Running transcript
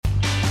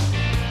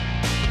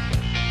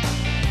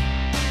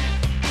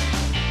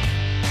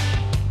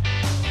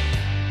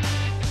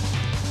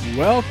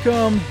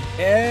Welcome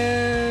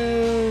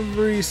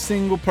every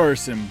single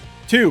person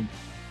to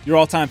your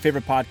all-time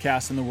favorite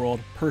podcast in the world,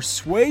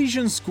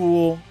 Persuasion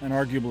School, and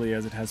arguably,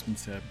 as it has been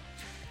said,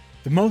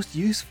 the most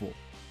useful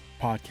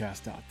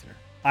podcast out there.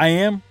 I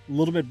am a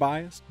little bit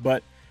biased,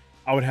 but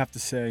I would have to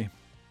say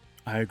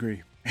I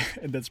agree.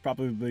 And that's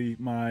probably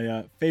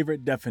my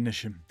favorite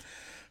definition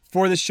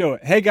for the show.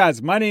 Hey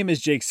guys, my name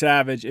is Jake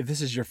Savage. If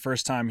this is your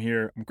first time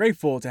here, I'm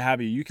grateful to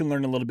have you. You can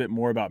learn a little bit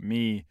more about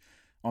me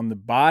on the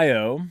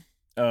bio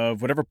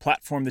of whatever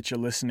platform that you're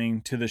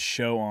listening to the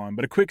show on.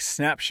 But a quick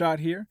snapshot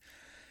here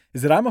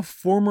is that I'm a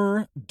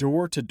former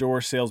door-to-door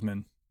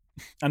salesman.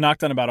 I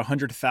knocked on about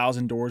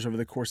 100,000 doors over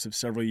the course of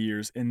several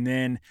years, and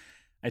then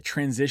I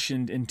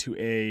transitioned into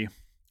a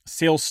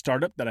sales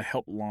startup that I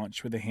helped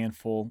launch with a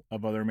handful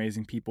of other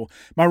amazing people.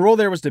 My role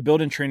there was to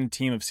build and train a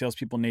team of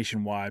salespeople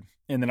nationwide,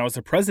 and then I was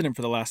the president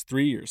for the last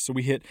 3 years. So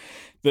we hit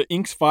the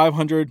Inc.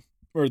 500,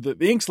 or the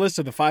Inc.'s list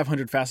of the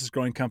 500 fastest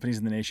growing companies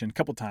in the nation a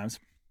couple times.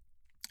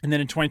 And then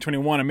in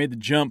 2021, I made the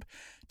jump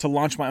to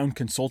launch my own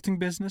consulting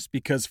business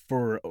because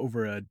for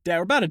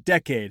about a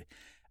decade,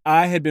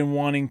 I had been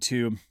wanting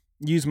to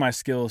use my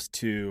skills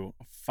to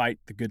fight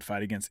the good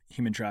fight against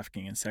human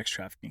trafficking and sex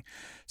trafficking.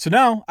 So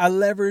now I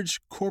leverage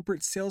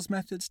corporate sales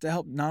methods to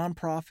help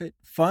nonprofit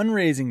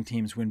fundraising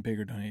teams win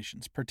bigger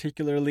donations,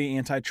 particularly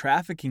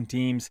anti-trafficking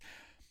teams.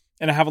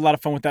 And I have a lot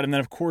of fun with that. And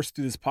then, of course,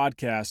 through this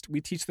podcast, we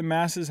teach the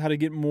masses how to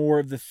get more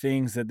of the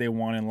things that they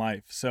want in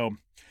life. So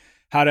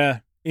how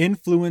to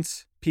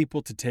influence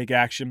people to take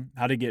action,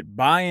 how to get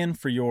buy-in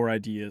for your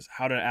ideas,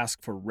 how to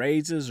ask for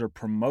raises or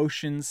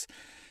promotions,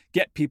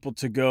 get people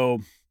to go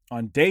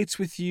on dates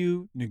with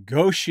you,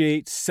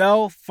 negotiate,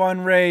 sell,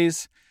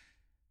 fundraise.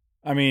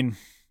 I mean,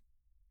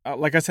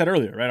 like I said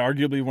earlier, right?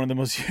 Arguably one of the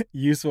most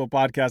useful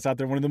podcasts out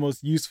there, one of the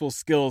most useful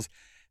skills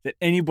that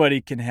anybody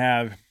can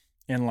have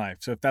in life.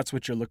 So if that's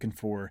what you're looking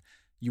for,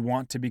 you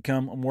want to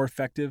become a more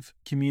effective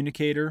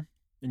communicator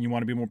and you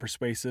want to be more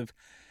persuasive,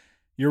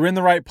 you're in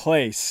the right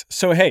place.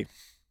 So hey,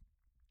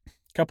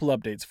 a couple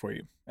updates for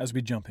you as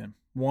we jump in.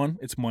 One,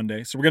 it's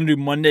Monday. So we're going to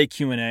do Monday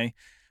Q&A,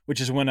 which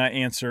is when I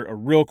answer a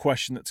real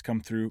question that's come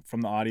through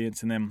from the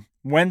audience. And then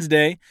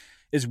Wednesday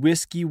is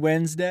Whiskey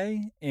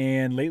Wednesday.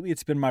 And lately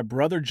it's been my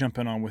brother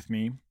jumping on with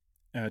me.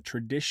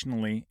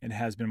 Traditionally, it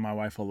has been my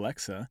wife,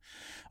 Alexa,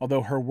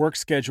 although her work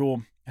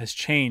schedule has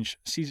changed.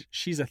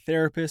 She's a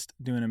therapist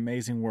doing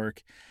amazing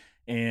work.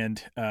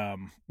 And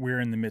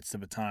we're in the midst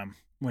of a time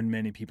when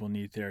many people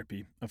need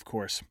therapy, of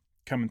course,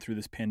 coming through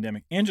this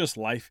pandemic and just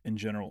life in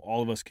general.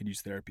 All of us could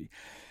use therapy.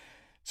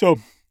 So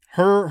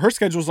her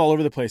schedule's all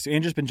over the place.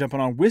 Andrew's been jumping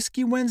on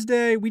Whiskey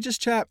Wednesday. We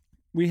just chat.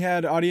 We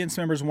had audience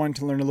members wanting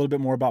to learn a little bit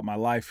more about my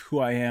life, who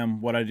I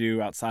am, what I do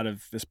outside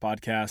of this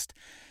podcast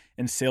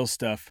and sales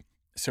stuff.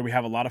 So we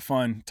have a lot of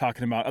fun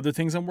talking about other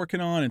things I'm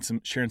working on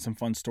and sharing some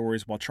fun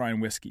stories while trying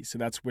whiskey. So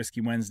that's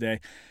Whiskey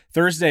Wednesday.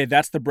 Thursday,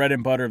 that's the bread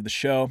and butter of the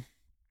show.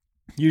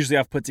 Usually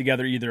I've put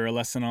together either a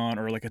lesson on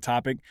or like a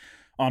topic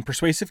on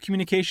persuasive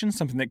communication,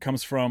 something that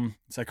comes from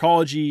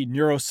psychology,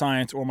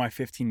 neuroscience, or my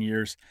 15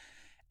 years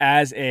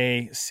as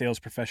a sales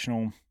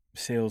professional,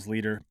 sales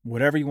leader,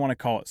 whatever you want to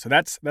call it. So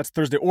that's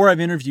Thursday. Or I've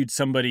interviewed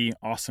somebody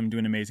awesome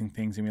doing amazing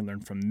things, and we learn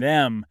from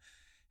them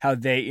how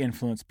they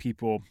influence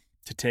people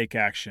to take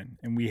action.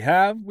 And we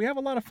have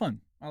a lot of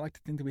fun. I like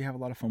to think that we have a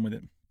lot of fun with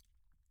it.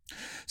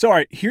 So all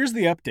right, here's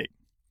the update.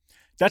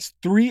 That's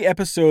 3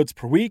 episodes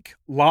per week.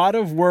 A lot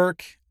of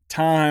work,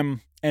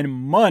 time, and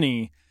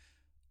money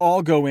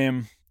all go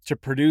in to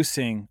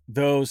producing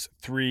those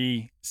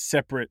 3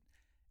 separate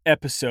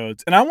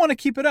episodes. And I want to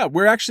keep it up.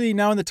 We're actually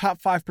now in the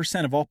top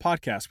 5% of all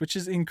podcasts, which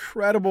is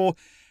incredible.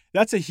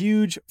 That's a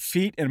huge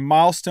feat and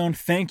milestone.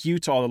 Thank you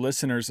to all the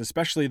listeners,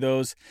 especially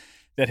those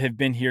that have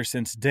been here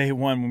since day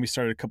one when we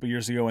started a couple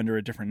years ago under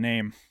a different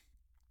name.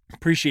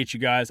 Appreciate you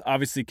guys.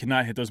 Obviously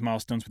cannot hit those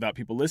milestones without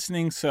people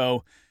listening.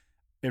 So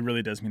it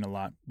really does mean a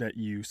lot that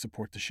you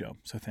support the show.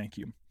 So thank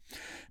you.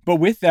 But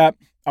with that,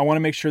 I want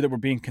to make sure that we're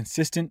being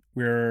consistent.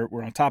 We're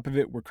on top of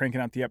it. We're cranking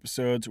out the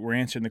episodes. We're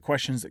answering the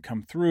questions that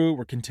come through.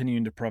 We're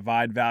continuing to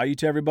provide value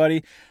to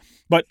everybody.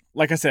 But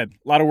like I said,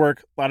 a lot of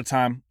work, a lot of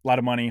time, a lot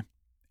of money,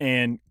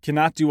 and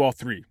cannot do all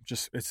 3.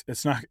 Just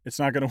it's not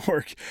going to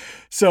work.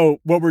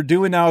 So what we're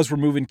doing now is we're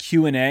moving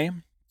Q&A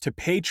to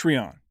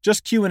Patreon.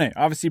 Just Q&A.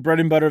 Obviously, bread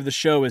and butter of the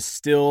show is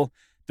still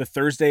the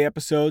Thursday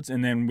episodes,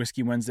 and then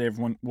Whiskey Wednesday,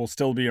 everyone will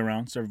still be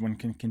around, so everyone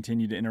can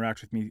continue to interact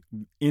with me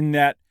in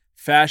that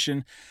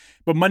fashion.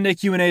 But Monday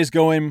Q&A is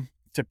going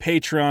to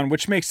Patreon,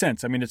 which makes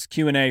sense. I mean, it's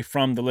Q&A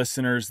from the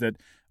listeners that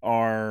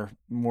are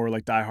more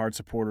like diehard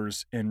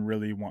supporters and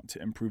really want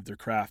to improve their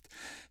craft.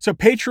 So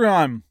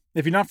Patreon,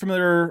 if you're not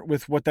familiar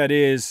with what that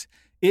is,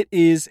 it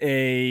is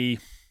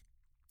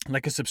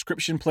like a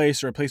subscription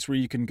place or a place where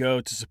you can go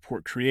to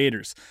support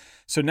creators.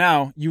 So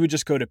now you would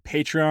just go to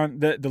Patreon.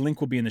 The link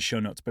will be in the show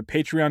notes, but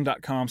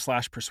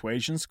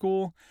patreon.com/persuasion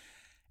school.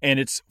 And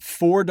it's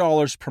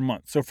 $4 per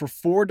month. So for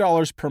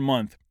 $4 per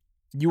month,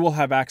 you will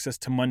have access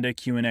to Monday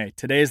Q&A.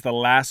 Today is the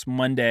last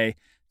Monday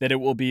that it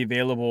will be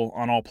available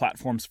on all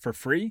platforms for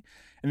free.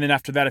 And then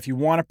after that, if you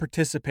want to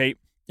participate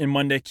in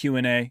Monday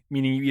Q&A,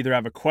 meaning you either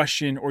have a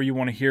question or you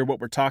want to hear what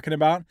we're talking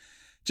about,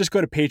 just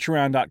go to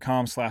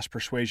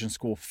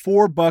patreon.com/persuasionschool.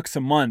 $4 a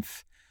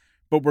month,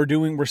 but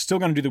we're still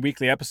going to do the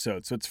weekly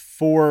episode. So it's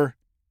 4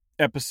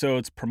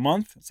 episodes per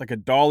month. It's like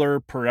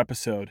 $1 per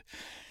episode.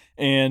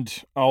 And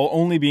I'll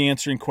only be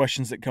answering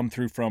questions that come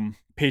through from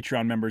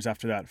Patreon members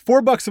after that.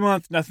 $4 a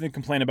month, nothing to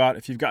complain about.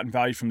 If you've gotten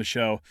value from the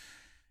show,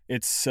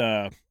 it's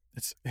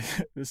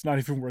not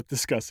even worth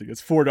discussing.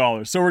 It's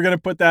 $4. So we're going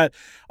to put that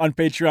on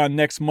Patreon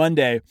next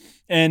Monday.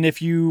 And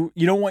if you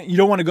don't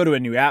want to go to a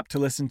new app to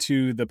listen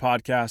to the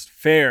podcast,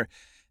 fair.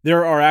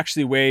 There are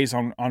actually ways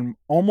on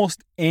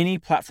almost any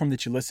platform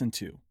that you listen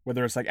to,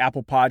 whether it's like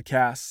Apple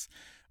Podcasts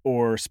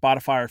or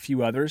Spotify or a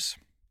few others.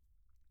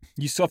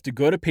 You still have to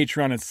go to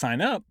Patreon and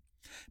sign up,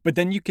 but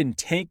then you can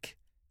take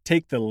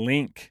the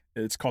link.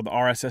 It's called the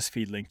RSS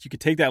feed link. You could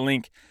take that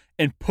link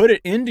and put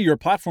it into your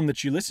platform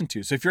that you listen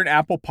to. So if you're an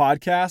Apple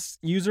Podcast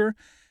user,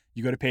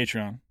 you go to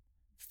Patreon,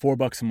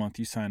 $4 a month,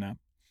 you sign up.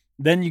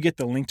 Then you get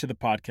the link to the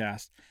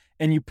podcast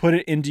and you put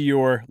it into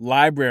your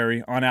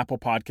library on Apple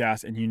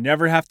Podcasts, and you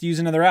never have to use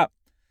another app.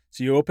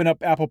 So you open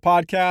up Apple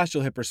Podcasts,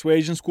 you'll hit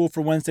Persuasion School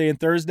for Wednesday and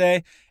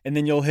Thursday, and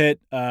then you'll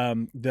hit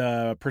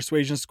the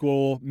Persuasion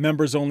School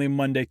members only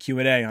Monday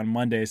Q&A on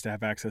Mondays to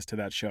have access to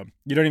that show.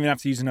 You don't even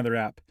have to use another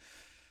app.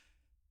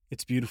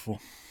 It's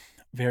beautiful,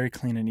 very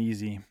clean and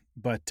easy.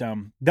 But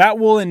that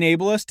will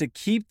enable us to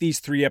keep these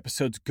 3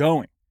 episodes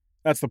going.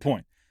 That's the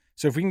point.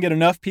 So if we can get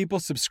enough people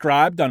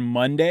subscribed on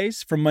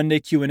Mondays for Monday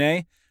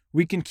Q&A,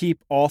 we can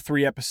keep all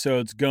 3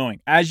 episodes going.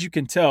 As you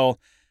can tell,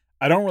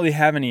 I don't really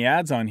have any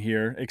ads on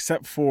here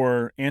except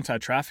for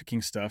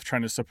anti-trafficking stuff,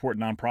 trying to support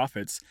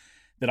nonprofits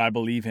that I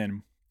believe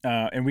in.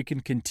 And we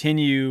can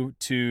continue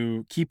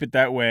to keep it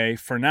that way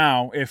for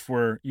now if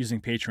we're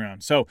using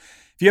Patreon. So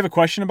if you have a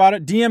question about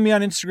it, DM me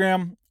on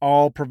Instagram.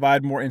 I'll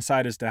provide more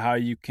insight as to how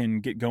you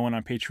can get going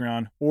on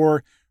Patreon,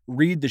 or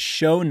read the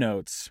show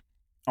notes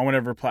on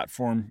whatever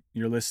platform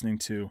you're listening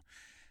to.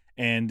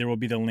 And there will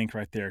be the link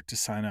right there to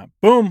sign up.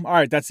 Boom. All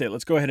right, that's it.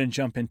 Let's go ahead and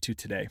jump into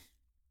today.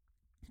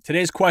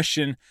 Today's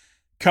question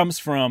comes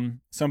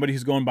from somebody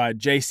who's going by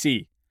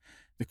JC.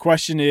 The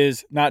question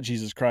is not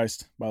Jesus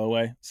Christ, by the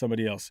way,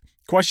 somebody else.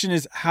 Question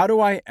is, how do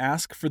I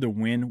ask for the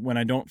win when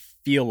I don't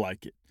feel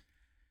like it?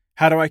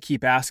 How do I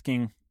keep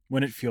asking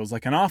when it feels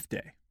like an off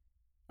day?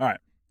 All right.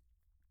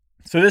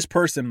 So this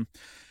person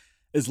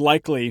is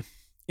likely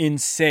in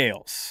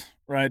sales,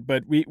 right?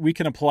 But we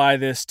can apply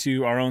this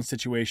to our own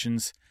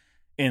situations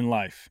in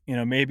life. You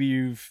know, maybe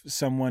you've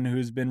someone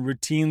who's been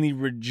routinely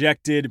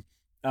rejected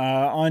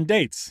on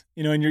dates,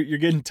 and you're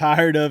getting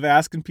tired of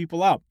asking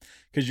people out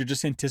because you're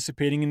just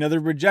anticipating another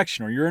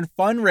rejection, or you're in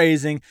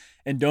fundraising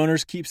and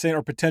donors keep saying,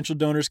 or potential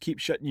donors keep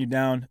shutting you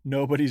down.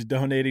 Nobody's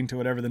donating to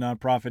whatever the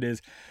nonprofit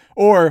is,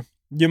 or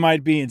you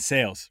might be in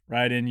sales,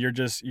 right? And you're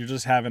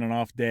just having an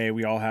off day.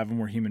 We all have them.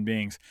 We're human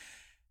beings.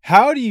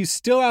 How do you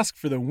still ask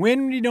for the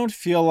win when you don't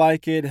feel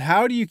like it?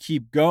 How do you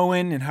keep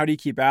going? And how do you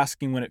keep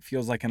asking when it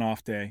feels like an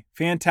off day?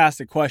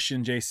 Fantastic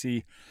question,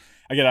 JC.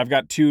 Again, I've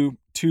got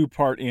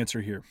two-part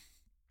answer here.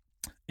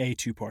 A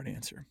two-part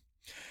answer.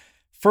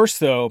 First,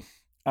 though,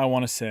 I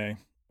want to say,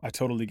 I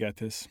totally get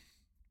this.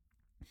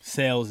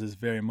 Sales is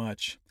very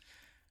much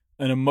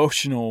an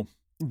emotional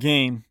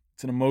game.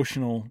 It's an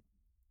emotional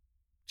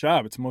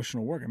job. It's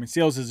emotional work. I mean,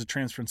 sales is a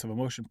transference of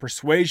emotion.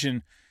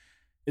 Persuasion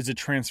is a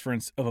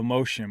transference of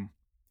emotion.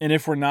 And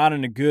if we're not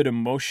in a good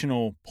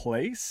emotional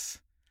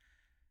place,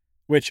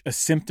 which a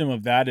symptom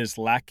of that is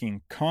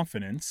lacking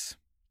confidence,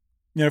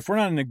 if we're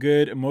not in a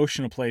good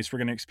emotional place, we're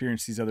going to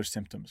experience these other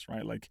symptoms,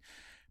 right? Like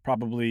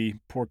probably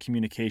poor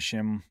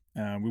communication.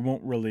 We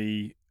won't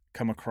really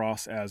come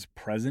across as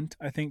present,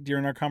 I think,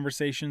 during our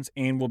conversations,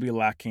 and we'll be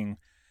lacking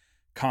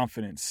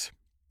confidence.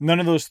 None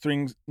of those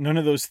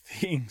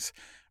things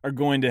are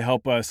going to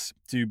help us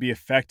to be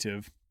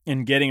effective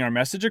in getting our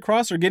message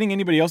across or getting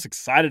anybody else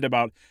excited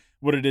about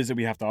what it is that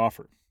we have to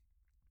offer,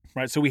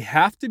 right? So we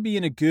have to be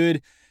in a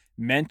good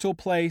mental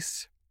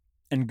place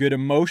and good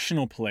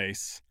emotional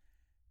place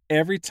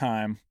every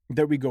time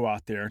that we go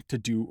out there to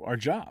do our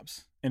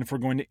jobs. And if we're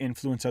going to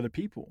influence other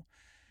people,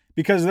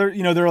 because there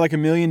are like a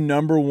million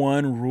number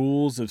one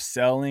rules of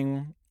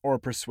selling or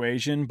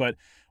persuasion, but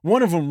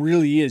one of them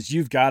really is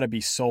you've got to be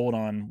sold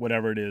on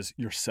whatever it is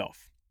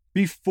yourself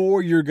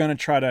before you're going to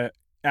try to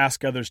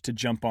ask others to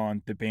jump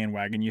on the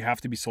bandwagon. You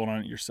have to be sold on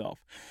it yourself.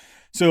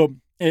 So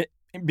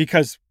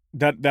because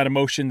that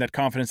emotion, that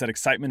confidence, that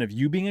excitement of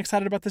you being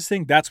excited about this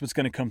thing, that's what's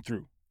going to come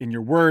through in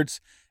your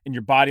words, in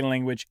your body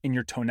language, in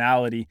your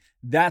tonality.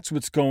 That's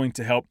what's going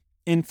to help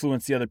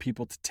influence the other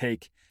people to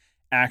take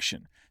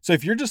action. So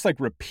if you're just like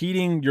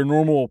repeating your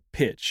normal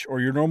pitch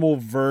or your normal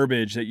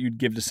verbiage that you'd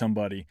give to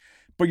somebody,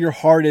 but your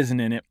heart isn't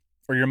in it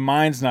or your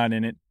mind's not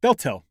in it,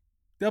 they'll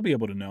be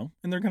able to know,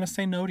 and they're going to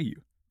say no to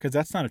you because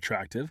that's not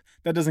attractive.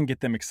 That doesn't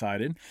get them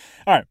excited.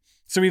 All right.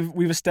 So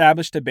we've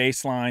established a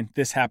baseline.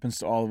 This happens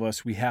to all of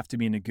us. We have to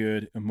be in a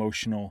good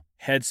emotional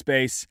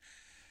headspace.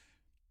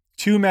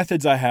 2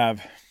 methods I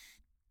have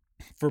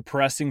for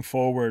pressing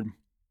forward.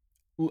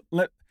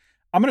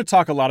 I'm going to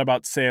talk a lot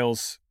about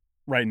sales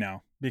right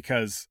now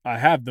because I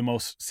have the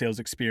most sales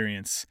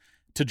experience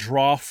to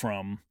draw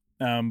from.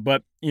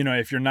 But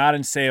if you're not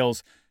in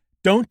sales,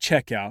 don't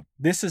check out.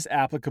 This is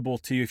applicable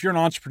to you. If you're an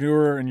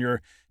entrepreneur and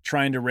you're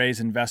trying to raise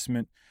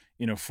investment,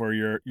 for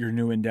your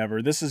new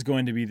endeavor, this is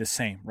going to be the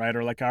same, right?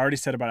 Or like I already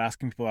said about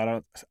asking people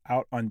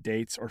out on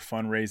dates or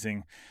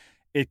fundraising,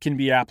 it can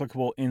be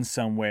applicable in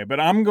some way. But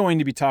I'm going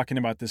to be talking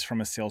about this from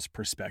a sales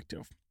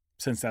perspective,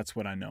 since that's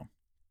what I know.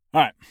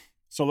 All right.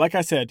 So like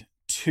I said,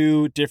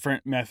 2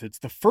 different methods.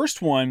 The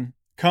first one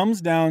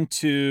comes down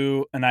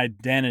to an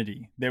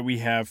identity that we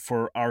have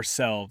for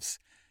ourselves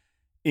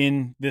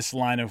in this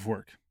line of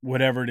work,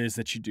 whatever it is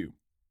that you do.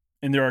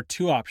 And there are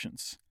 2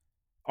 options.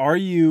 Are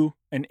you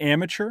an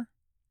amateur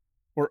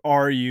or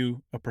are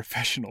you a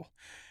professional?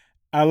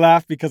 I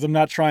laugh because I'm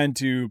not trying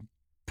to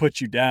put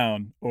you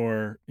down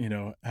or,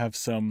 have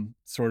some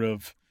sort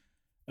of,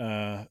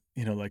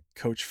 like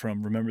coach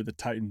from Remember the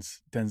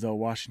Titans, Denzel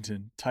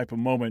Washington type of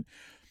moment.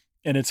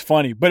 And it's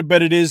funny,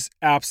 but it is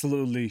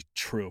absolutely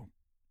true.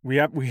 We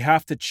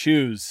have to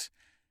choose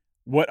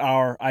what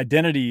our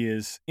identity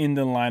is in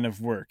the line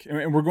of work.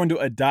 And we're going to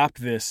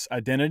adopt this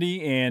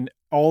identity, and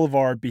all of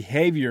our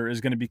behavior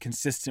is going to be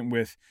consistent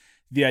with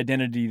the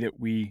identity that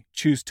we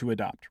choose to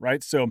adopt,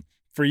 right? So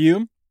for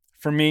you,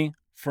 for me,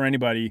 for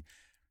anybody,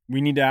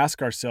 we need to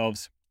ask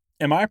ourselves,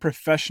 am I a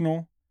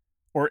professional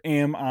or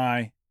am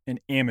I an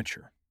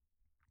amateur?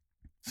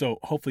 So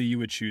hopefully you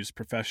would choose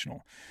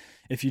professional.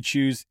 If you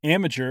choose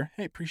amateur,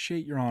 hey,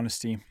 appreciate your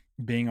honesty,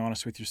 being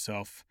honest with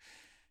yourself.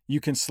 You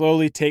can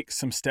slowly take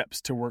some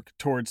steps to work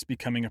towards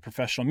becoming a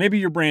professional. Maybe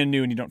you're brand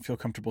new and you don't feel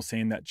comfortable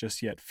saying that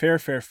just yet. Fair.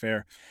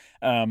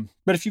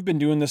 But if you've been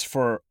doing this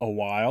for a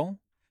while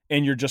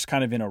and you're just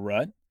kind of in a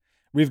rut,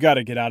 we've got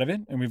to get out of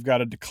it and we've got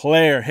to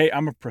declare, hey,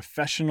 I'm a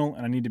professional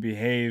and I need to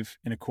behave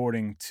in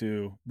according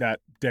to that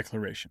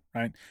declaration,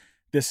 right?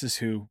 This is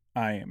who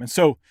I am. And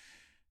so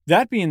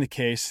that being the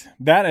case,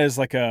 that is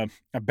like a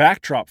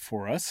backdrop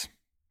for us.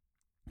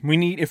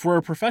 If we're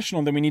a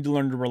professional, then we need to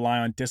learn to rely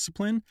on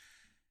discipline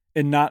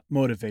and not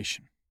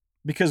motivation,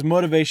 because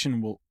motivation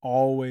will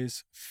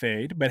always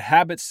fade, but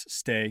habits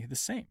stay the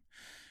same.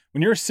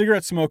 When you're a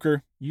cigarette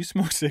smoker, you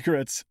smoke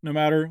cigarettes no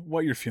matter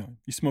what you're feeling.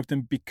 You smoke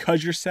them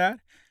because you're sad.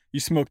 You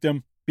smoke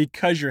them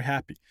because you're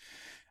happy.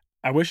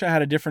 I wish I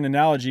had a different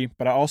analogy,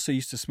 but I also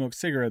used to smoke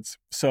cigarettes,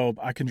 so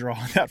I can draw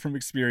on that from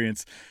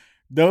experience.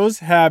 Those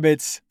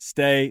habits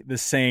stay the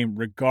same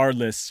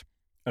regardless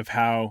of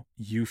how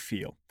you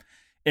feel.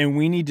 And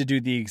we need to do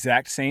the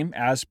exact same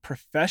as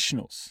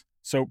professionals.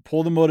 So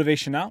pull the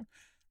motivation out,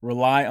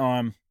 rely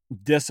on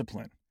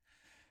discipline.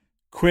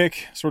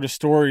 Quick sort of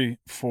story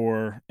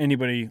for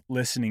anybody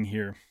listening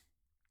here.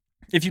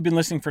 If you've been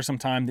listening for some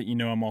time, that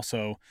I'm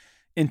also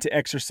into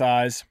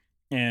exercise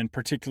and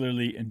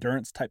particularly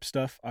endurance type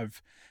stuff.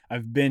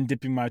 I've been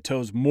dipping my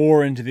toes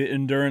more into the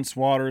endurance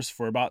waters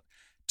for about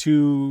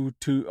 2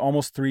 to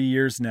almost 3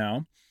 years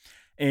now.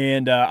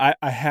 And I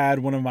had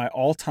one of my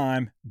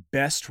all-time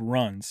best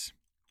runs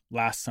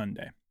last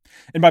Sunday.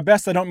 And by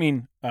best, I don't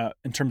mean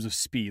in terms of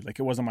speed. Like,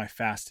 it wasn't my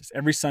fastest.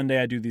 Every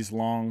Sunday, I do these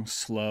long,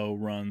 slow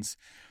runs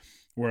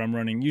where I'm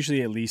running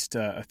usually at least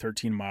a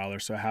 13-miler,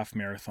 so a half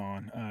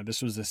marathon.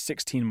 This was a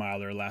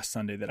 16-miler last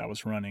Sunday that I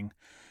was running.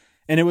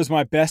 And it was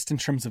my best in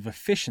terms of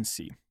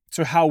efficiency.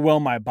 So how well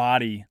my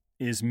body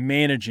is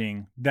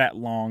managing that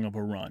long of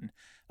a run.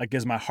 Like,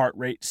 is my heart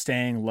rate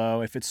staying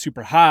low? If it's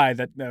super high,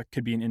 that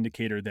could be an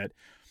indicator that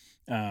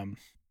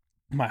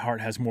my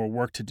heart has more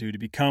work to do to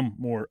become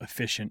more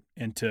efficient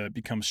and to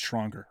become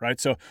stronger, right?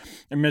 So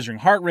I'm measuring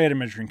heart rate, I'm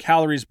measuring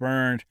calories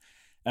burned,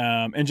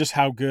 and just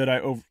how good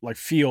I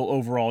feel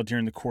overall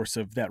during the course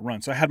of that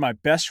run. So I had my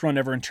best run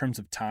ever in terms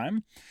of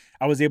time.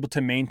 I was able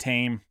to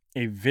maintain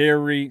a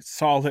very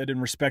solid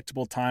and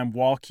respectable time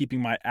while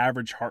keeping my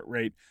average heart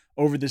rate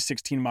over the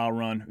 16-mile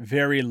run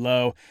very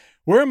low.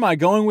 Where am I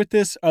going with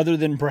this other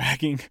than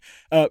bragging?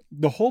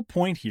 The whole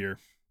point here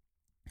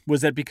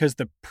was that because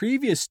the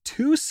previous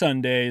 2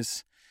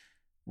 Sundays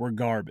were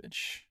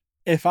garbage,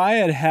 if I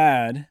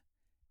had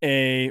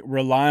a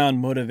rely on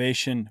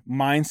motivation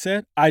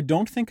mindset, I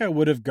don't think I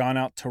would have gone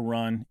out to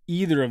run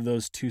either of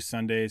those 2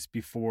 Sundays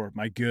before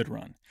my good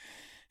run.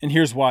 And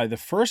here's why. The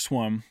first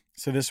one,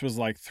 so this was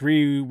like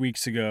 3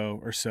 weeks ago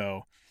or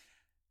so,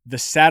 the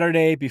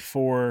Saturday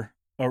before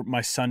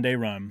my Sunday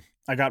run,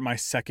 I got my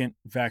second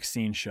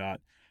vaccine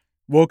shot.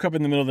 Woke up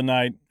in the middle of the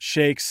night,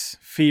 shakes,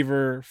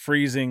 fever,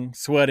 freezing,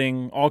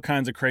 sweating, all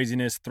kinds of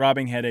craziness,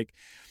 throbbing headache.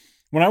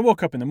 When I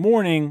woke up in the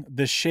morning,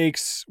 the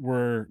shakes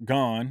were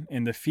gone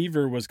and the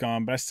fever was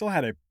gone, but I still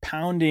had a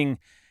pounding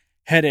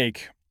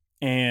headache,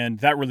 and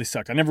that really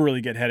sucked. I never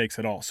really get headaches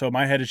at all. So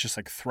my head is just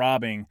like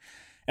throbbing.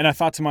 And I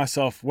thought to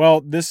myself, well,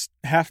 this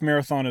half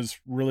marathon is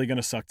really going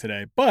to suck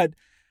today. But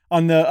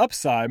on the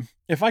upside,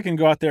 if I can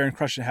go out there and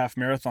crush a half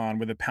marathon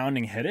with a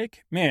pounding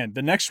headache, man,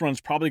 the next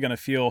run's probably going to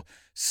feel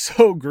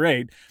so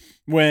great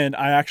when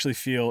I actually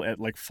feel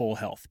at like full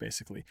health,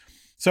 basically.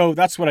 So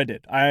that's what I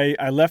did.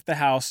 I left the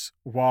house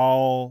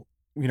while,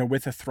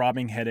 with a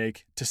throbbing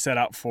headache to set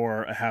out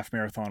for a half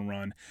marathon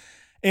run.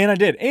 And I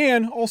did.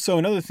 And also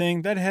another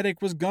thing, that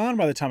headache was gone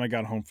by the time I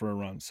got home for a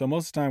run. So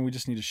most of the time we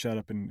just need to shut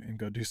up and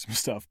go do some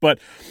stuff. But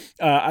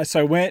so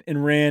I went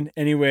and ran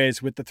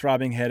anyways with the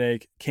throbbing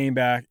headache, came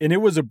back, and it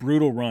was a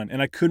brutal run.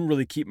 And I couldn't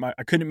really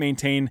I couldn't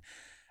maintain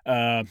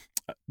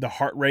the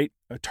heart rate,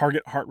 a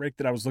target heart rate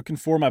that I was looking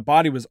for. My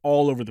body was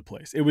all over the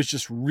place. It was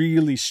just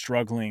really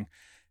struggling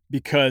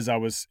because I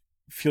was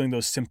feeling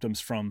those symptoms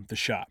from the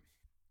shot,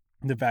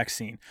 the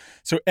vaccine.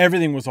 So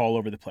everything was all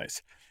over the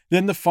place.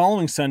 Then the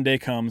following Sunday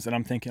comes and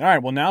I'm thinking, all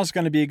right, well, now's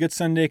going to be a good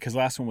Sunday because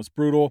last one was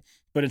brutal.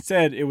 But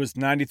instead, it was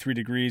 93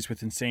 degrees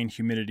with insane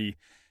humidity.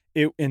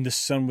 And the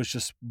sun was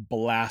just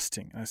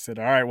blasting. I said,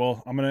 all right,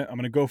 well, I'm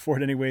gonna go for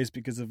it anyways,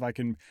 because if I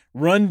can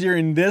run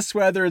during this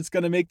weather, it's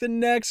going to make the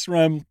next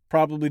run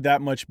probably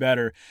that much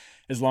better,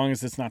 as long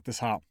as it's not this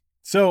hot.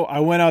 So I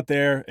went out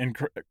there and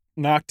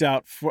knocked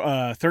out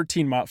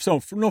 13 miles.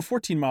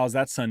 14 miles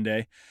that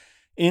Sunday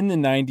in the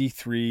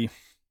 93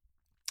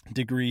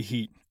 degree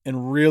heat,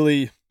 and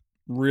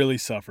really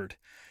suffered,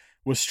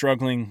 was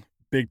struggling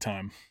big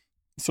time.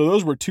 So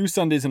those were 2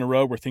 Sundays in a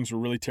row where things were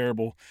really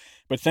terrible.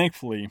 But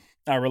thankfully,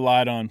 I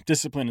relied on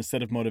discipline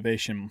instead of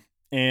motivation.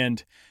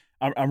 And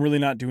I'm really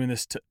not doing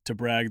this to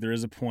brag. There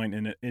is a point,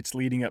 and it's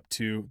leading up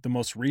to the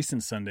most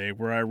recent Sunday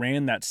where I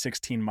ran that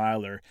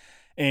 16-miler.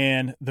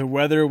 And the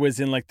weather was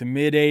in like the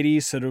mid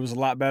 80s, so it was a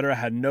lot better. I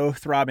had no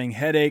throbbing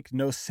headache,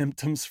 no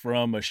symptoms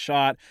from a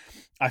shot.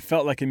 I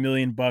felt like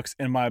 $1,000,000,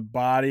 and my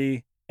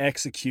body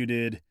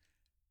executed,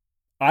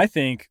 I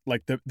think,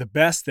 like the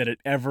best that it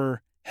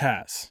ever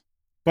has.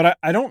 But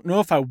I don't know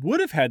if I would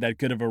have had that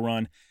good of a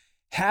run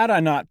had I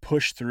not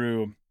pushed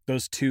through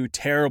those 2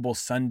 terrible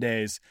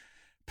Sundays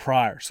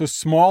prior. So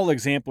small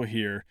example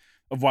here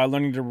of why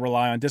learning to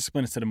rely on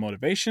discipline instead of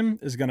motivation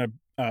is going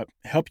to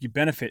help you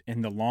benefit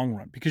in the long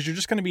run, because you're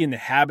just going to be in the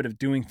habit of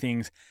doing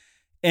things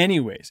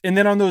anyways. And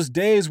then on those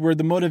days where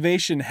the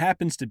motivation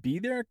happens to be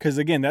there, because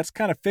again, that's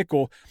kind of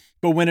fickle,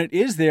 but when it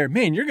is there,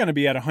 man, you're going to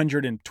be at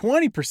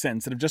 120%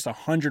 instead of just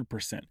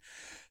 100%.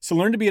 So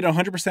learn to be at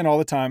 100% all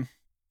the time.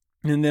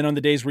 And then on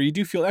the days where you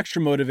do feel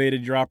extra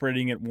motivated, you're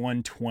operating at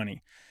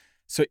 120.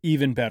 So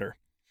even better.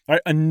 All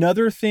right,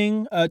 another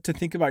thing to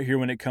think about here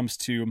when it comes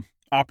to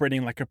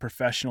operating like a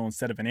professional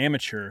instead of an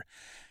amateur,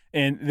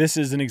 and this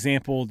is an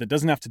example that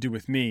doesn't have to do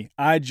with me.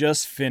 I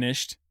just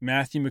finished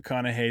Matthew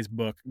McConaughey's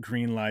book,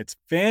 Green Lights.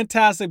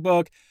 Fantastic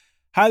book.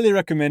 Highly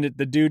recommend it.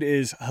 The dude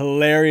is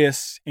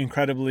hilarious,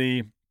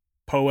 incredibly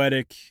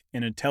poetic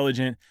and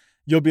intelligent.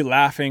 You'll be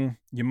laughing.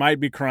 You might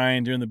be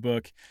crying during the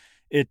book.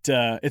 It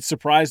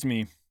surprised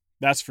me.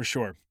 That's for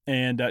sure.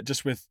 And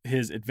just with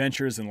his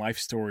adventures and life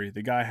story,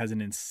 the guy has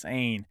an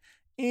insane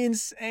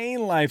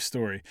life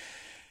story.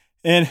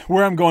 And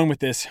where I'm going with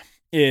this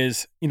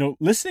is,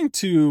 listening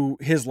to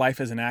his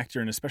life as an actor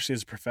and especially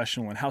as a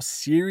professional and how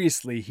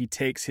seriously he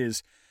takes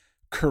his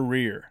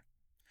career.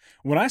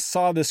 When I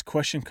saw this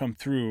question come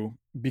through,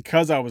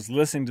 because I was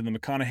listening to the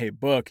McConaughey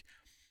book,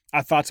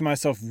 I thought to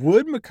myself,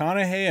 would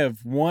McConaughey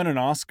have won an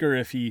Oscar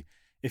if he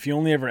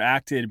only ever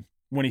acted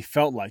when he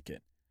felt like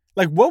it?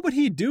 Like, what would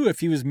he do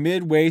if he was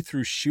midway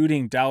through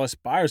shooting Dallas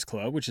Buyers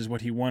Club, which is what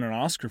he won an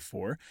Oscar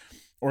for,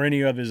 or any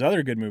of his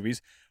other good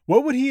movies?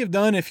 What would he have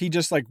done if he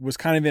just was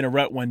kind of in a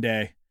rut one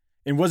day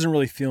and wasn't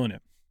really feeling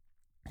it?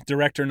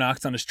 Director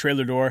knocks on his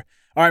trailer door.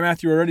 All right,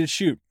 Matthew, we're ready to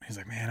shoot. He's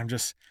like, man,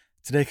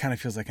 today kind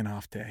of feels like an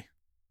off day.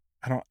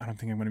 I don't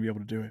think I'm going to be able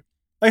to do it.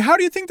 Like, how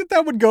do you think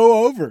that would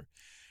go over?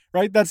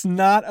 Right? That's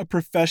not a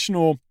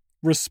professional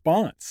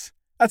response.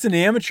 That's an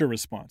amateur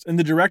response. And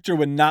the director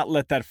would not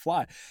let that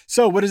fly.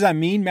 So what does that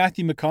mean?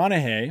 Matthew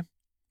McConaughey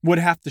would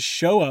have to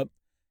show up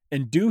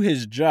and do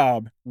his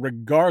job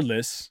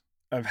regardless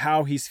of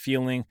how he's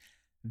feeling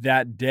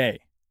that day.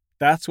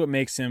 That's what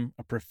makes him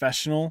a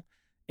professional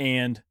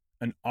and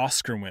an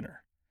Oscar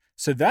winner.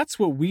 So that's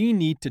what we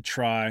need to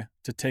try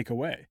to take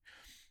away.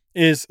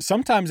 Is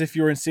sometimes if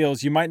you're in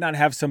sales, you might not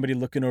have somebody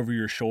looking over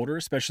your shoulder,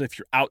 especially if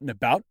you're out and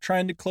about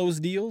trying to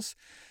close deals.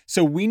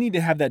 So we need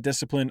to have that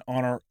discipline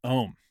on our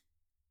own,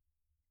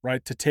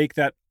 right? To take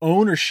that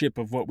ownership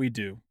of what we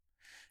do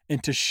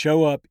and to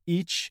show up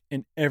each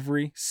and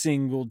every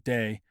single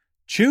day,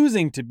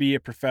 choosing to be a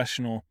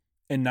professional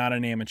and not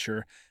an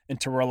amateur, and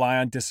to rely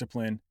on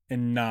discipline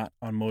and not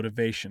on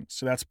motivation.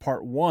 So that's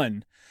part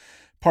 1.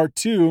 Part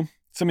 2,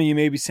 some of you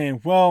may be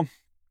saying, well,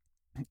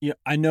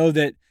 I know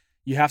that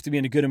you have to be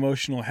in a good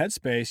emotional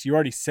headspace. You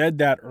already said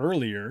that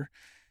earlier.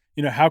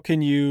 How can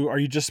are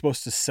you just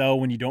supposed to sell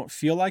when you don't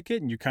feel like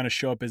it and you kind of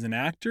show up as an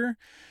actor?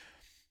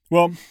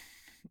 Well,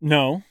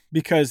 no,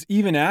 because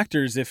even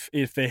actors, if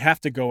they have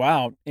to go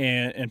out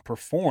and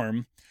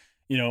perform,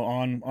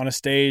 on a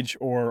stage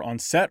or on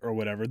set or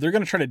whatever, they're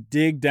going to try to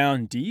dig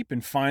down deep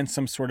and find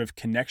some sort of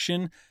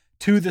connection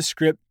to the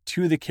script,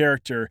 to the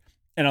character,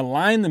 and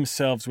align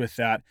themselves with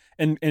that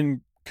and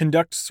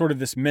conduct sort of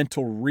this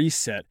mental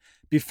reset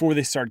before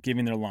they start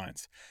giving their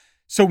lines.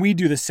 So we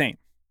do the same,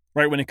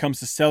 right? When it comes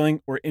to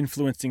selling or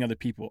influencing other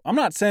people. I'm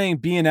not saying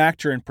be an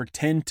actor and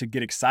pretend to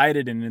get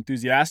excited and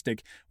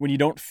enthusiastic when you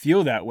don't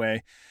feel that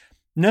way.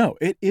 No,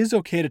 it is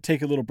okay to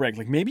take a little break.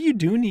 Like maybe you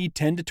do need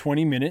 10 to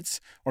 20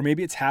 minutes, or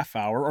maybe it's half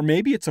hour, or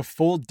maybe it's a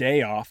full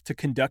day off to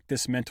conduct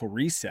this mental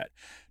reset.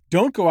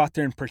 Don't go out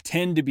there and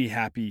pretend to be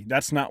happy.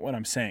 That's not what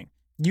I'm saying.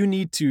 You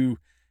need to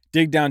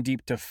dig down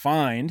deep to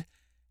find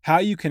how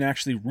you can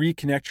actually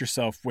reconnect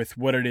yourself with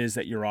what it is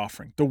that you're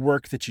offering, the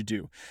work that you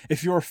do.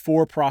 If you're a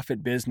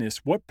for-profit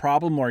business, what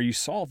problem are you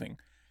solving?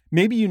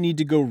 Maybe you need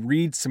to go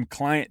read some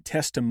client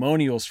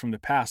testimonials from the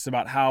past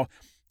about how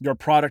your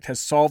product has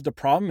solved a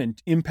problem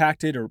and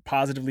impacted or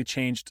positively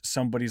changed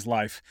somebody's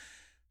life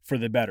for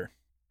the better.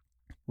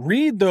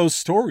 Read those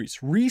stories,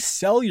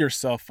 resell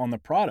yourself on the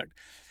product.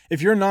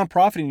 If you're a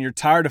nonprofit and you're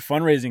tired of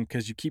fundraising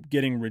because you keep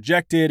getting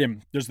rejected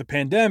and there's the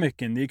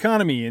pandemic and the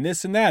economy and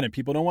this and that and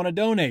people don't want to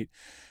donate,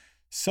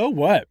 so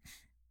what?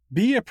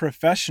 Be a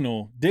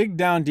professional, dig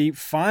down deep,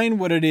 find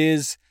what it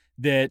is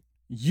that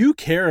you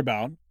care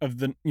about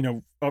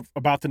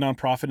about the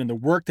nonprofit and the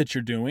work that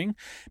you're doing.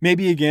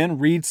 Maybe again,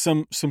 read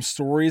some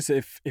stories.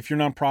 If your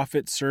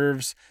nonprofit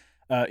serves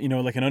like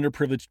an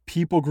underprivileged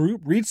people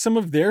group, read some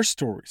of their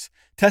stories,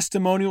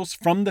 testimonials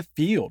from the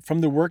field, from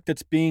the work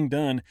that's being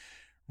done.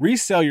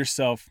 Resell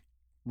yourself,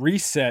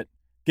 reset,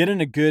 get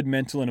in a good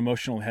mental and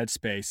emotional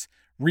headspace,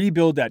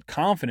 rebuild that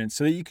confidence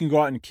so that you can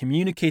go out and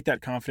communicate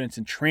that confidence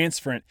and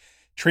transfer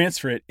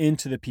it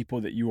into the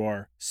people that you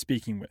are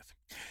speaking with.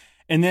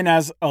 And then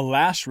as a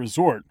last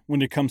resort,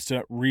 when it comes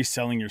to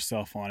reselling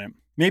yourself on it,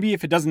 maybe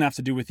if it doesn't have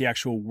to do with the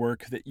actual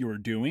work that you're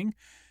doing,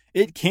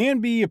 it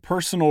can be a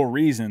personal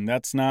reason.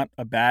 That's not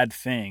a bad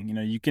thing.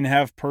 You can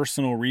have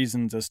personal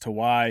reasons as to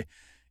why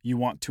you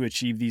want to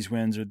achieve these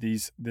wins or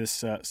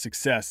this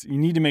success. You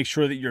need to make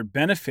sure that you're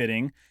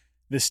benefiting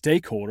the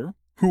stakeholder,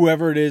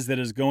 whoever it is that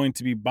is going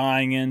to be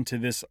buying into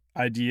this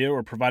idea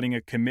or providing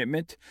a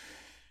commitment,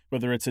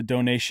 whether it's a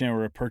donation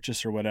or a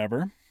purchase or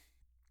whatever.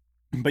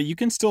 But you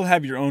can still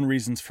have your own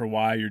reasons for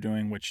why you're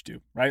doing what you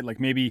do, right? Like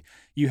maybe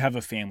you have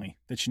a family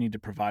that you need to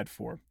provide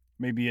for.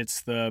 Maybe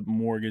it's the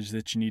mortgage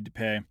that you need to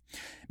pay.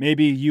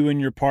 Maybe you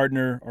and your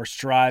partner are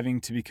striving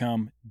to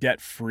become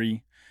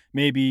debt-free.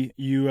 Maybe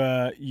you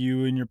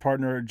and your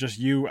partner, just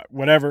you,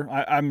 whatever.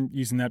 I'm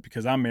using that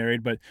because I'm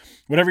married, but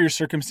whatever your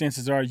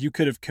circumstances are, you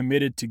could have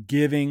committed to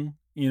giving,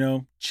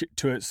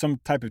 to some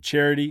type of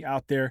charity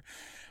out there.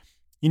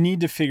 You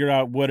need to figure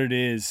out what it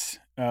is,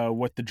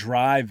 what the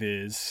drive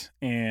is,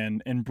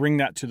 and bring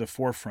that to the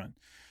forefront.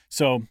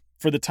 So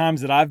for the times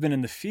that I've been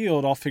in the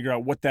field, I'll figure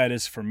out what that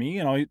is for me,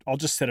 and I'll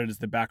just set it as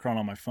the background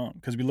on my phone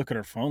because we look at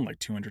our phone like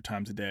 200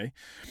 times a day.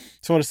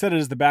 So I'll set it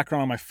as the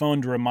background on my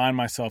phone to remind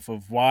myself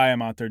of why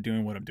I'm out there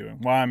doing what I'm doing,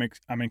 why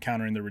I'm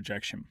encountering the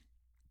rejection.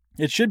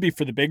 It should be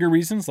for the bigger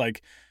reasons,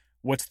 like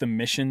what's the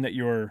mission that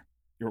your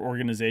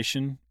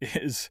organization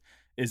is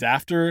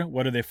after?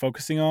 What are they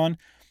focusing on?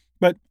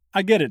 But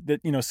I get it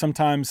that,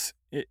 sometimes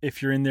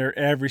if you're in there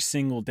every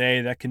single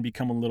day, that can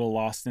become a little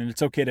lost, and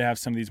it's okay to have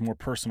some of these more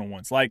personal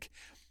ones, like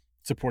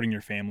supporting your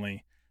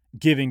family,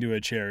 giving to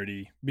a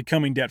charity,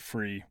 becoming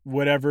debt-free,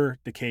 whatever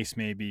the case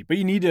may be. But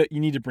you need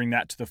to bring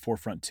that to the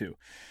forefront too.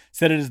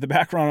 Set it as the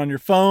background on your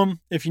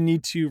phone. If you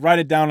need to, write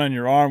it down on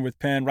your arm with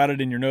pen, write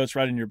it in your notes,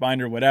 write it in your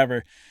binder,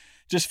 whatever.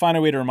 Just find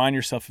a way to remind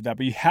yourself of that.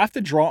 But you have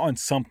to draw on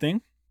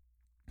something,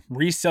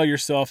 resell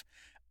yourself,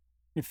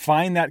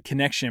 find that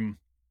connection,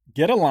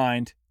 get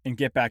aligned, and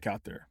get back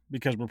out there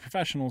because we're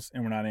professionals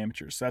and we're not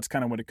amateurs. So that's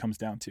kind of what it comes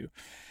down to.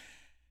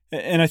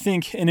 And I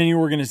think in any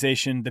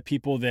organization, the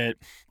people that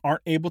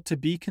aren't able to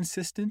be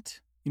consistent,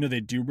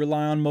 they do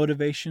rely on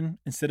motivation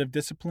instead of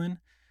discipline.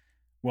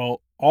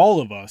 Well,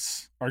 all of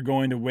us are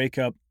going to wake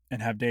up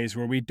and have days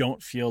where we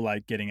don't feel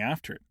like getting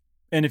after it.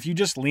 And if you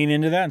just lean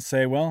into that and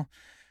say, well,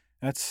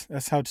 that's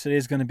how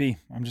today's going to be.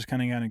 I'm just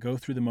kind of going to go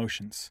through the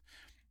motions.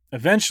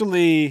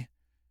 Eventually,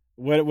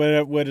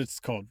 what it's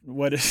called?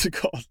 What is it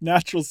called?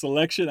 Natural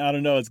selection? I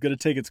don't know. It's going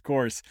to take its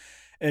course.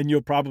 And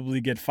you'll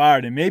probably get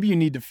fired. And maybe you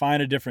need to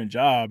find a different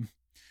job.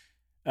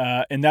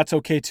 And that's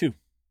okay too.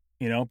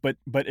 But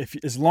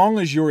as long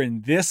as you're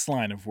in this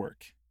line of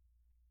work,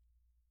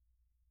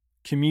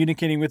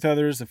 communicating with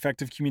others,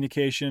 effective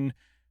communication,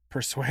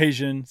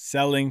 persuasion,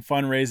 selling,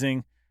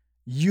 fundraising,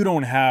 you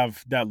don't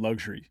have that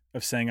luxury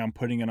of saying, I'm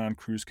putting it on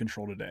cruise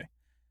control today.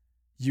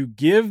 You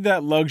give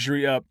that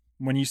luxury up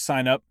when you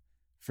sign up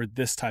for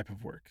this type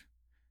of work.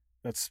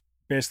 That's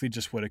basically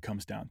just what it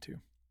comes down to.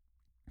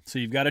 So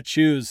you've got to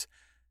choose,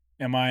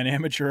 am I an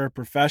amateur or a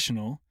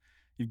professional?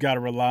 You've got to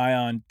rely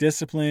on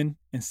discipline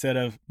instead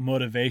of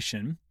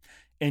motivation.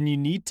 And you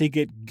need to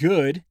get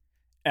good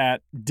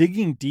at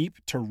digging deep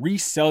to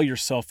resell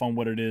yourself on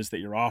what it is that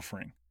you're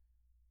offering,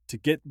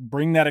 to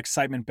bring that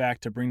excitement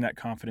back, to bring that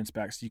confidence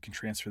back so you can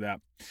transfer that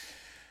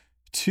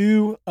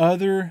to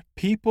other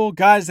people.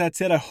 Guys,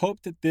 that's it. I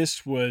hope that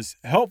this was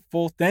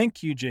helpful.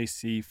 Thank you,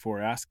 JC,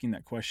 for asking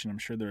that question. I'm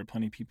sure there are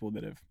plenty of people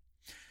that have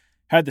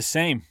had the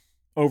same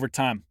over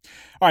time.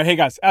 All right, hey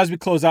guys, as we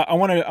close out, I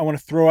want to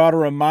throw out a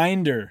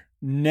reminder.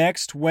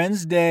 Next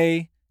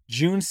Wednesday,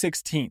 June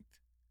 16th,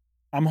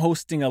 I'm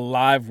hosting a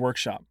live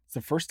workshop. It's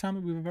the first time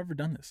that we've ever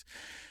done this.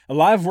 A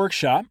live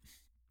workshop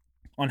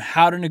on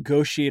how to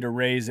negotiate a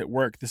raise at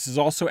work. This is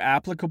also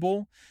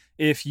applicable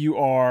if you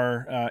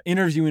are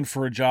interviewing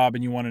for a job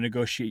and you want to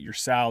negotiate your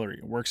salary.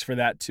 It works for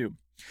that too.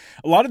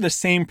 A lot of the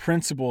same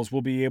principles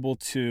will be able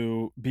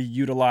to be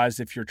utilized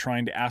if you're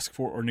trying to ask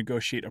for or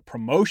negotiate a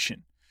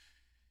promotion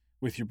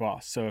with your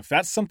boss. So if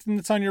that's something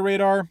that's on your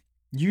radar,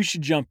 you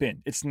should jump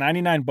in. It's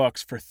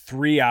 $99 for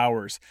 3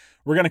 hours.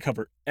 We're going to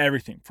cover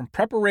everything from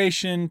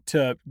preparation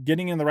to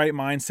getting in the right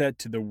mindset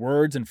to the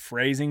words and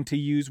phrasing to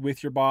use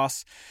with your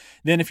boss.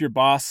 Then if your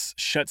boss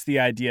shuts the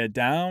idea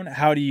down,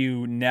 how do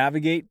you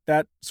navigate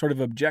that sort of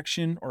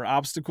objection or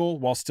obstacle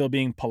while still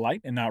being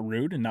polite and not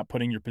rude and not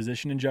putting your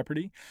position in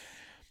jeopardy?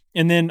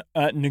 And then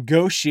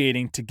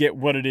negotiating to get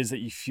what it is that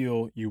you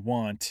feel you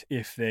want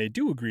if they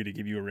do agree to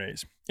give you a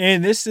raise.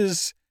 And this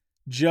is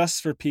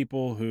just for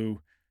people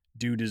who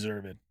do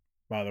deserve it,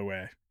 by the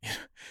way.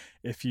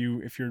 If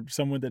you're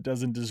someone that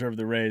doesn't deserve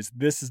the raise,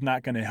 this is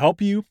not going to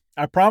help you.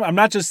 I promise. I'm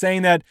not just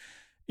saying that,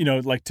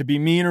 like to be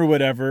mean or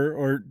whatever,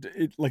 or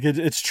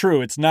it's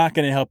true. It's not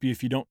going to help you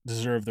if you don't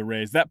deserve the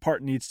raise. That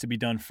part needs to be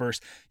done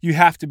first. You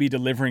have to be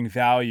delivering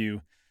value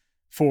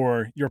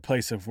for your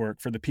place of work,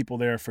 for the people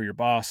there, for your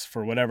boss,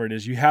 for whatever it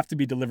is. You have to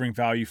be delivering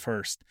value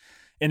first.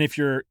 And if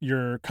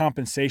your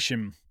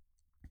compensation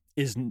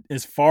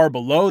is far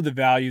below the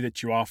value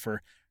that you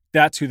offer,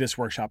 that's who this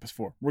workshop is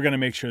for. We're going to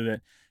make sure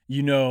that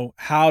you know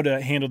how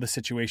to handle the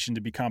situation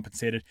to be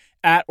compensated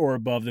at or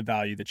above the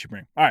value that you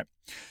bring. All right.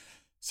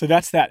 So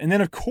that's that. And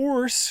then, of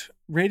course,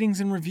 ratings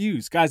and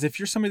reviews. Guys, if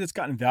you're somebody that's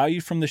gotten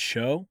value from the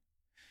show,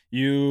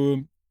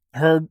 you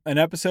heard an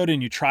episode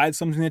and you tried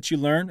something that you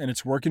learned and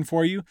it's working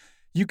for you,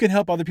 you can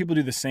help other people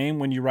do the same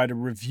when you write a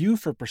review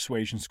for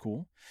Persuasion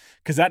School,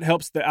 because that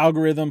helps the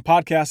algorithm,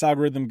 podcast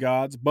algorithm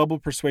gods, bubble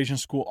Persuasion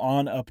School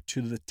on up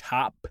to the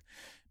top,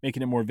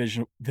 making it more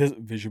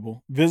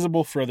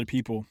visible for other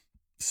people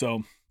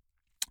so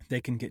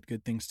they can get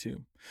good things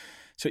too.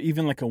 So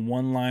even like a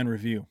one-line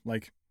review,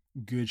 like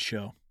good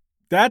show,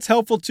 that's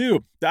helpful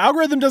too. The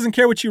algorithm doesn't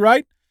care what you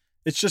write.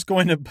 It's just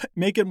going to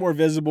make it more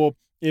visible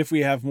if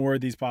we have more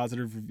of these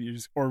positive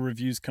reviews or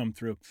reviews come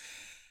through.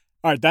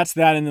 All right, that's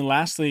that. And then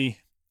lastly,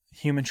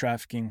 human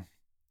trafficking.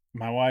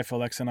 My wife,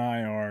 Alexa, and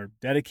I are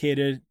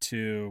dedicated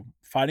to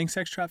fighting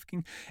sex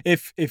trafficking.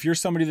 If you're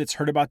somebody that's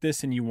heard about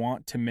this and you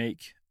want to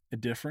make a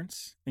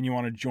difference and you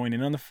want to join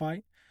in on the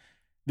fight,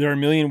 there are a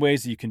million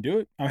ways that you can do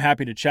it. I'm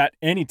happy to chat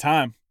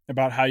anytime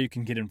about how you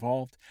can get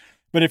involved.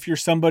 But if you're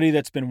somebody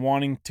that's been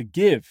wanting to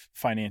give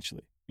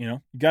financially,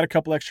 you got a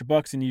couple extra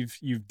bucks and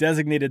you've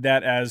designated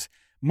that as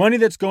money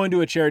that's going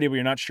to a charity, but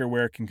you're not sure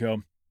where it can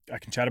go, I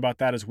can chat about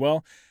that as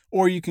well.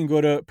 Or you can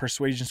go to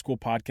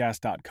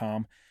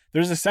persuasionschoolpodcast.com.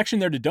 There's a section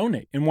there to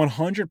donate, and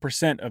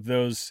 100% of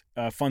those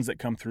funds that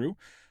come through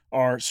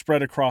are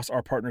spread across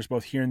our partners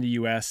both here in the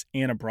U.S.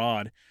 and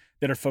abroad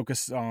that are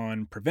focused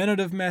on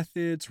preventative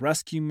methods,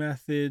 rescue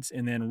methods,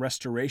 and then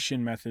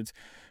restoration methods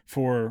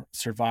for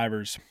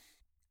survivors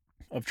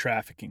of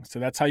trafficking. So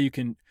that's how you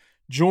can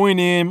join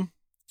in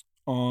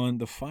on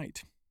the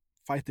fight.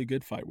 Fight the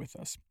good fight with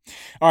us.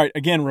 All right.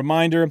 Again,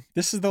 reminder,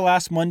 this is the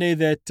last Monday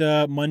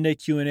that Monday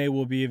Q&A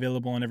will be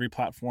available on every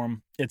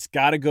platform. It's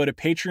got to go to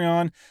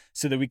Patreon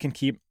so that we can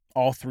keep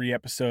all 3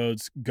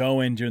 episodes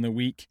going during the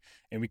week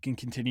and we can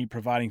continue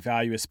providing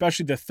value,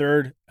 especially the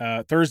third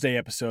Thursday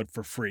episode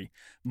for free.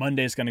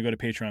 Monday is going to go to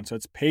Patreon. So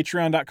it's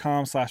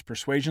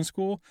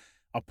patreon.com/persuasionschool.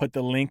 I'll put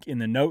the link in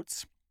the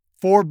notes.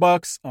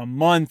 $4 a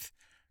month.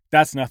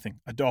 That's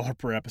nothing. $1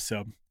 per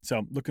episode.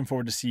 So looking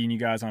forward to seeing you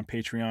guys on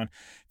Patreon.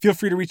 Feel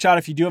free to reach out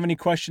if you do have any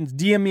questions.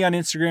 DM me on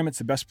Instagram. It's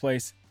the best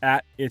place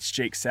at It's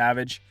Jake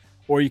Savage.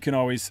 Or you can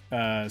always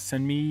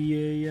send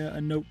me a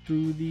note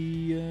through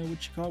the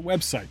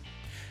website,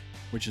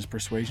 which is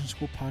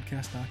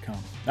persuasionschoolpodcast.com.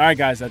 All right,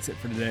 guys, that's it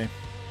for today.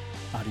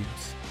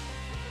 Adios.